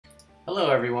Hello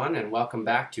everyone, and welcome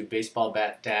back to Baseball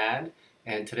Bat Dad.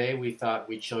 And today we thought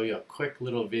we'd show you a quick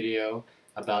little video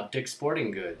about Dick's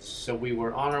Sporting Goods. So we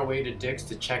were on our way to Dick's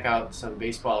to check out some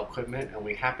baseball equipment, and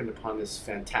we happened upon this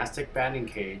fantastic batting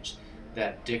cage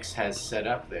that Dick's has set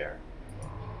up there.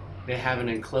 They have an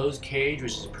enclosed cage,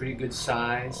 which is a pretty good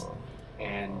size,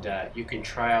 and you can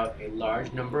try out a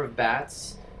large number of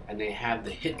bats. And they have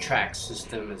the hit track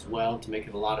system as well to make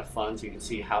it a lot of fun, so you can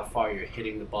see how far you're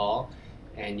hitting the ball.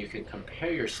 And you can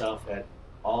compare yourself at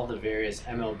all the various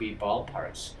MLB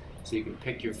ballparks. So you can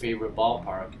pick your favorite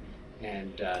ballpark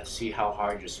and see how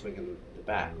hard you're swinging the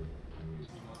bat.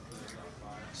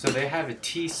 So they have a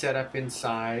tee set up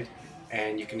inside,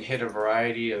 and you can hit a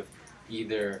variety of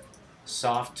either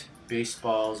soft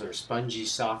baseballs or spongy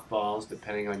softballs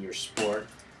depending on your sport,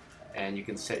 and you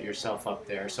can set yourself up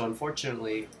there. So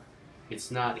unfortunately it's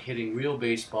not hitting real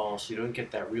baseball, so you don't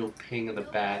get that real ping of the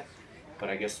bat, but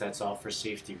I guess that's all for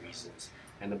safety reasons.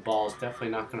 And the ball is definitely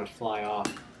not going to fly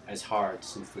off as hard,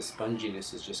 since the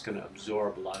sponginess is just going to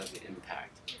absorb a lot of the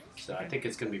impact. So I think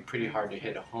it's going to be pretty hard to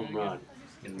hit a home run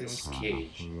in this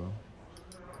cage.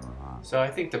 So I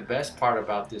think the best part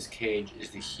about this cage is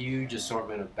the huge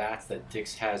assortment of bats that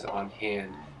Dick's has on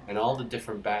hand, and all the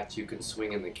different bats you can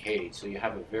swing in the cage. So you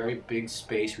have a very big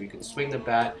space where you can swing the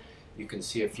bat, you can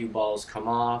see a few balls come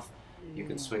off, you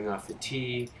can swing off the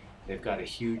tee. They've got a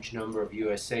huge number of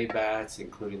USA bats,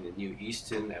 including the new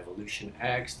Easton Evolution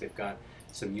X. They've got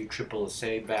some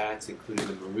USSSA bats, including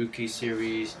the Maruki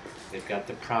series. They've got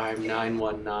the Prime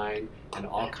 919 and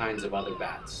all kinds of other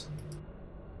bats.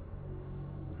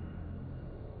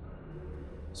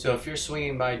 So if you're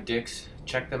swinging by Dick's,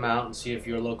 check them out and see if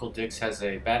your local Dick's has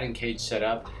a batting cage set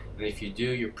up. And if you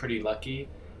do, you're pretty lucky.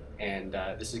 And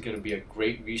this is going to be a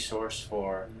great resource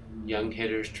for young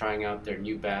hitters trying out their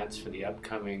new bats for the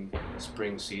upcoming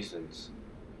spring seasons.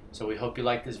 So we hope you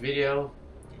like this video,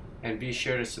 and be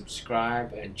sure to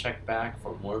subscribe and check back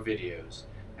for more videos,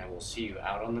 and we'll see you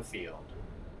out on the field.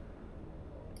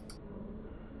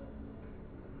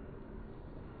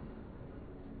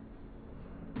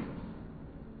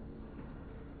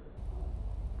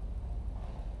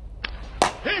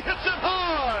 He hits it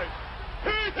hard!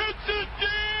 He hits it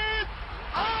deep!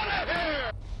 Out of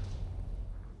here!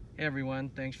 Hey everyone,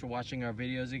 thanks for watching our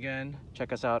videos again.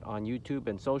 Check us out on YouTube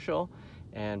and social,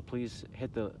 and please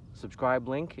hit the subscribe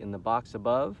link in the box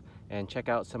above and check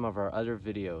out some of our other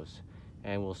videos,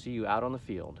 and we'll see you out on the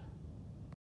field.